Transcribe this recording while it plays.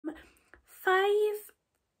5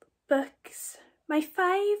 books, my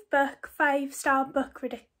 5-book, 5-star book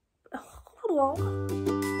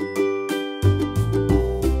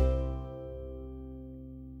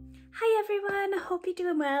Hi everyone, I hope you're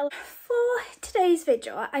doing well. For today's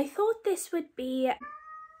video, I thought this would be a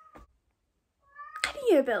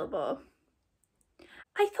year billboard.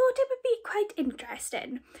 I thought it would be quite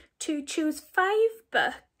interesting to choose 5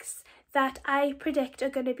 books that I predict are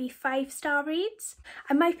going to be 5-star reads.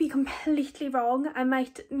 I might be completely wrong, I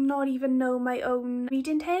might not even know my own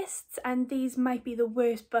reading tastes, and these might be the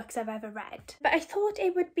worst books I've ever read. But I thought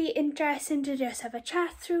it would be interesting to just have a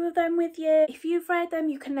chat through them with you. If you've read them,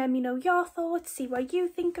 you can let me know your thoughts, see what you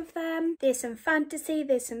think of them. There's some fantasy,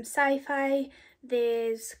 there's some sci-fi,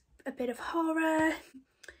 there's a bit of horror,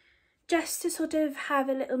 just to sort of have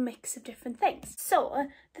a little mix of different things. So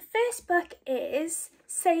the first book is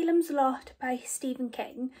Salem's Lot by Stephen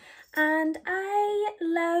King, and I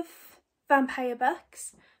love vampire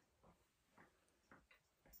books.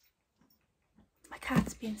 My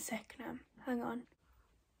cat's being sick now, hang on.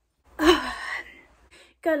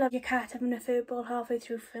 Gotta love your cat having a furball halfway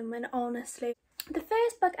through filming, honestly. The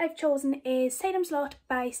first book I've chosen is Salem's Lot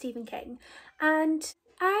by Stephen King, and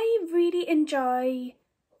I really enjoy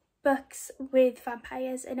books with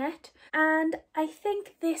vampires in it, and I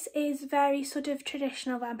think this is very sort of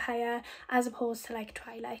traditional vampire as opposed to like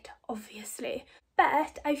Twilight, obviously.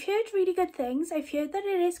 But I've heard really good things. I've heard that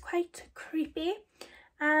it is quite creepy,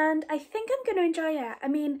 and I think I'm going to enjoy it. I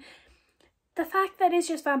mean, the fact that it's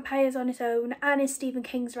just vampires on its own and it's Stephen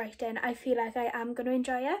King's writing, I feel like I am going to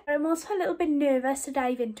enjoy it. But I'm also a little bit nervous to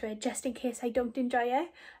dive into it just in case I don't enjoy it.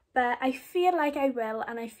 But I feel like I will,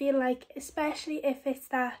 and I feel like, especially if it's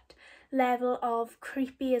that level of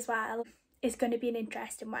creepy as well, is going to be an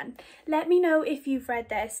interesting one. Let me know if you've read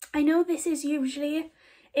this. I know this is usually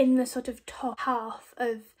in the sort of top half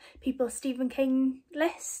of people's Stephen King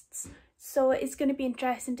lists, so it's going to be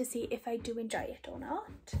interesting to see if I do enjoy it or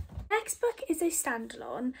not. Next book is a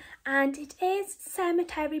standalone, and it is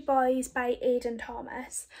Cemetery Boys by Aidan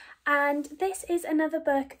Thomas. And this is another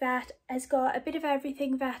book that has got a bit of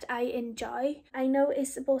everything that I enjoy. I know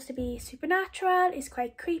it's supposed to be supernatural, it's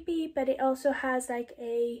quite creepy, but it also has like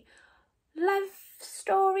a love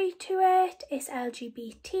story to it. It's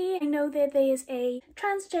LGBT. I know that there's a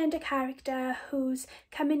transgender character who's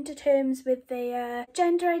coming to terms with their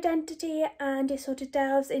gender identity, and it sort of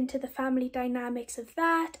delves into the family dynamics of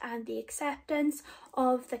that and the acceptance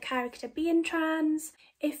of the character being trans.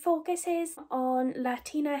 It focuses on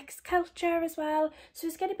Latinx culture as well, so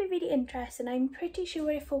it's going to be really interesting. I'm pretty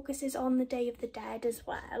sure it focuses on the Day of the Dead as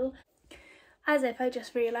well. As if I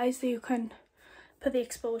just realised that you can put the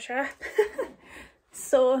exposure up.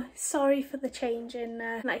 So sorry for the change in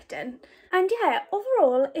lighting. And yeah,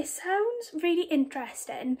 overall it sounds really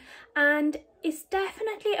interesting, and it's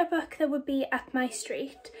definitely a book that would be up my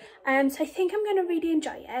street. So I think I'm going to really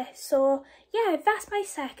enjoy it. So yeah, that's my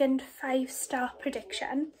second 5-star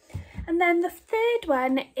prediction. And then the third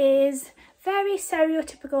one is very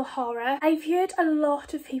stereotypical horror. I've heard a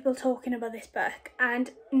lot of people talking about this book, and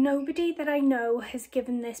nobody that I know has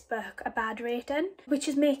given this book a bad rating, which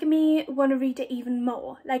is making me want to read it even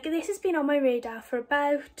more. Like, this has been on my radar for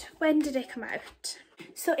about, when did it come out?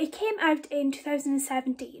 So it came out in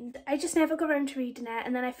 2017. I just never got around to reading it,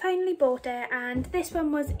 and then I finally bought it, and this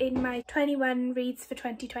one was in my 21 reads for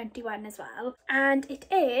 2021 as well. And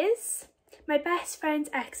it is My Best Friend's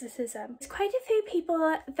Exorcism. There's quite a few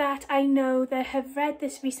people that I know that have read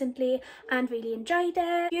this recently and really enjoyed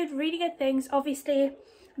it. You had really good things. Obviously,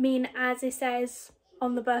 I mean, as it says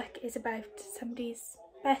on the book, it's about somebody's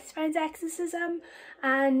best friend's exorcism,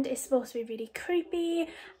 and it's supposed to be really creepy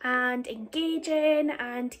and engaging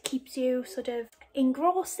and keeps you sort of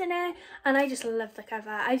engrossed in it, and I just love the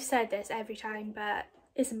cover. I've said this every time, but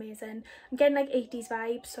it's amazing. I'm getting like 80s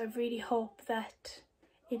vibes, so I really hope that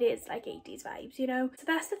it is like 80s vibes, you know? So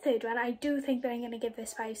that's the third one. I do think that I'm going to give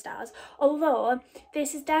this 5 stars, although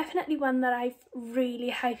this is definitely one that I've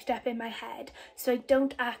really hyped up in my head, so I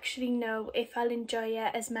don't actually know if I'll enjoy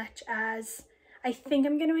it as much as I think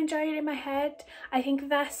I'm going to enjoy it in my head. I think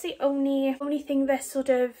that's the only thing that's sort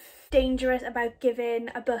of dangerous about giving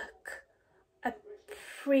a book a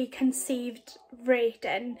preconceived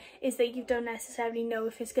rating, is that you don't necessarily know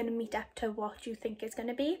if it's going to meet up to what you think it's going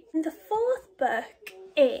to be. And the fourth book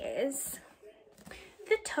is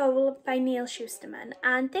The Toll by Neil Schusterman,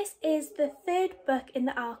 and this is the third book in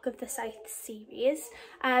the arc of the Scythe series.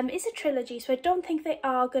 It's a trilogy, so I don't think they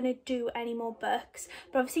are going to do any more books,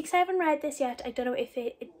 but obviously because I haven't read this yet, I don't know if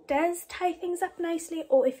it does tie things up nicely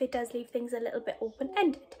or if it does leave things a little bit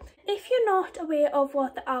open-ended. If you're not aware of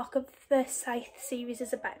what the arc of the Scythe series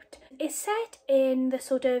is about, it's set in the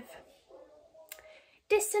sort of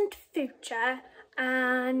distant future,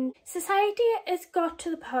 and society has got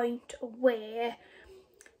to the point where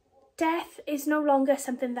death is no longer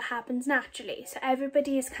something that happens naturally, so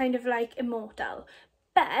everybody is kind of like immortal.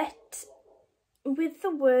 But with the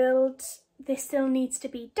world, there still needs to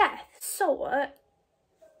be death. So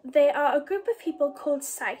there are a group of people called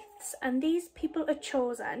scythes, and these people are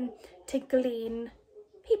chosen to glean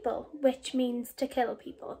people, which means to kill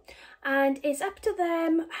people. And it's up to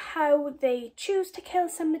them how they choose to kill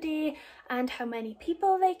somebody and how many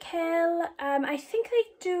people they kill. I think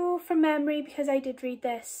they do, from memory, because I did read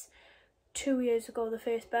this 2 years ago, the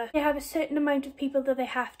first book, they have a certain amount of people that they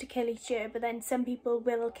have to kill each year, but then some people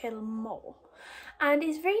will kill more. And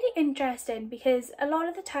it's really interesting because a lot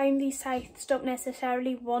of the time these scythes don't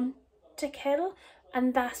necessarily want to kill,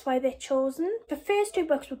 and that's why they're chosen. The first 2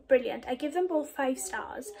 books were brilliant. I give them both 5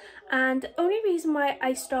 stars, and the only reason why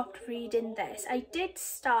I stopped reading this, I did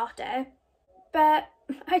start it, but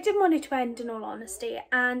I didn't want it to end, in all honesty,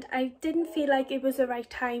 and I didn't feel like it was the right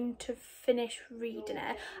time to finish reading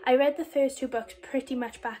it. I read the first 2 books pretty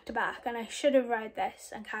much back to back, and I should have read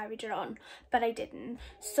this and carried it on, but I didn't.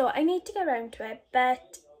 So I need to get around to it,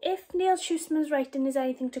 but if Neil Schusterman's writing is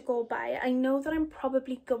anything to go by, I know that I'm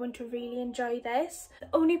probably going to really enjoy this. The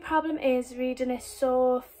only problem is reading it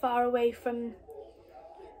so far away from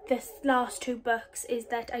this last 2 books is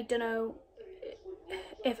that I don't know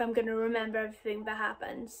if I'm going to remember everything that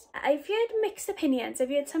happens. I've heard mixed opinions. I've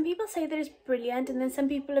heard some people say that it's brilliant, and then some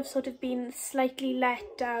people have sort of been slightly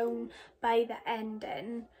let down by the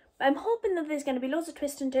ending. But I'm hoping that there's going to be loads of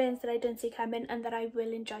twists and turns that I don't see coming and that I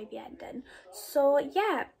will enjoy the ending. So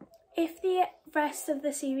yeah, if the rest of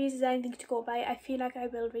the series is anything to go by, I feel like I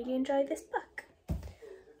will really enjoy this book.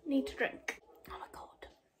 Need to drink. Oh my god.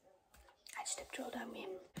 I just tipped all down me.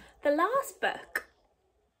 The last book,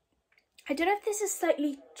 I don't know if this is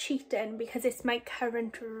slightly cheating because it's my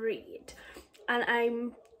current read and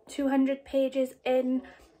I'm 200 pages in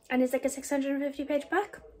and it's like a 650 page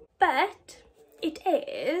book, but it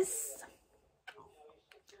is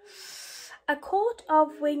A Court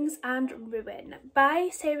of Wings and Ruin by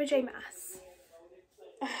Sarah J. Maas.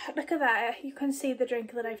 Look at that, you can see the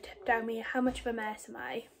drink that I've tipped down me. How much of a mess am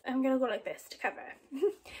I? I'm gonna go like this to cover.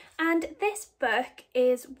 And this book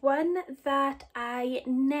is one that I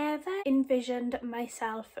never envisioned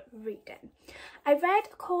myself reading. I read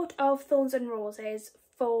A Court of Thorns and Roses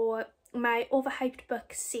for my overhyped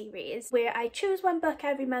book series, where I choose one book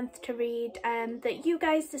every month to read that you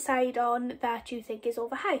guys decide on that you think is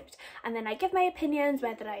overhyped, and then I give my opinions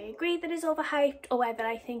whether I agree that it's overhyped or whether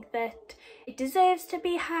I think that it deserves to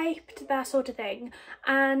be hyped, that sort of thing.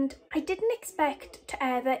 And I didn't expect to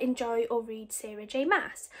ever enjoy or read Sarah J.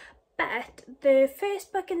 Maas, but the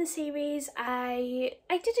first book in the series I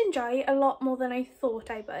did enjoy a lot more than I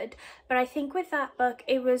thought I would. But I think with that book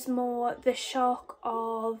it was more the shock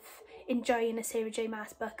of enjoying a Sarah J.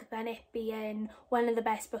 Maas book than it being one of the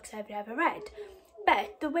best books I've ever read.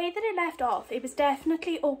 But the way that it left off, it was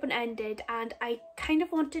definitely open-ended, and I kind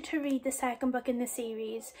of wanted to read the second book in the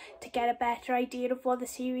series to get a better idea of what the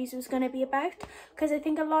series was going to be about, because I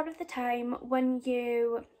think a lot of the time when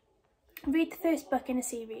you read the first book in a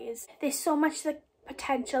series, there's so much the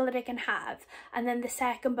potential that it can have, and then the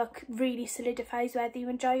second book really solidifies whether you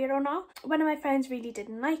enjoy it or not. One of my friends really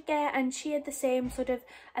didn't like it, and she had the same sort of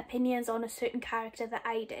opinions on a certain character that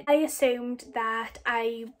I did. I assumed that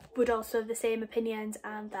I would also have the same opinions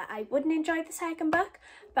and that I wouldn't enjoy the second book,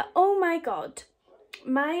 but oh my god,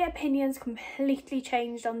 my opinions completely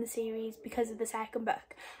changed on the series because of the second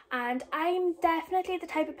book. And I'm definitely the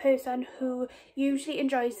type of person who usually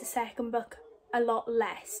enjoys the second book a lot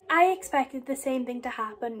less. I expected the same thing to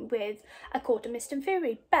happen with A Court of Mist and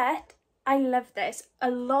Fury, but I love this a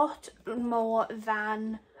lot more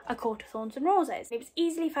than A Court of Thorns and Roses. It was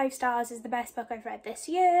easily 5 stars, is the best book I've read this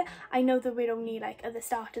year. I know that we're only like at the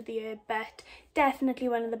start of the year, but definitely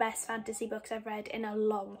one of the best fantasy books I've read in a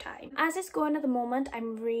long time. As it's going at the moment,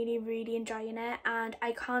 I'm really enjoying it, and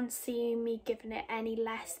I can't see me giving it any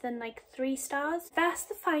less than like 3 stars. That's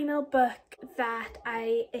the final book that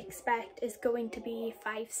I expect is going to be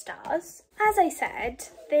 5 stars. As I said,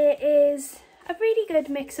 there is a really good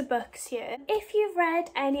mix of books here. If you've read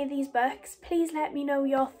any of these books, please let me know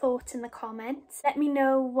your thoughts in the comments. Let me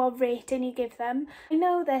know what rating you give them. I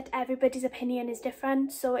know that everybody's opinion is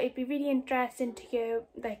different, so it'd be really interesting to hear,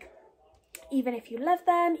 like, even if you love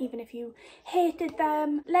them, even if you hated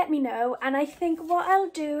them, let me know. And I think what I'll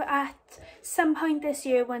do at some point this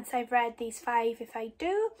year, once I've read these 5, if I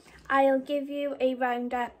do, I'll give you a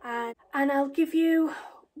roundup and I'll give you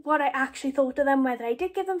what I actually thought of them, whether I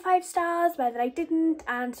did give them 5 stars, whether I didn't,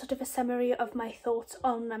 and sort of a summary of my thoughts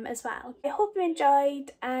on them as well. I hope you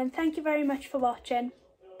enjoyed, and thank you very much for watching.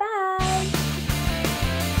 Bye!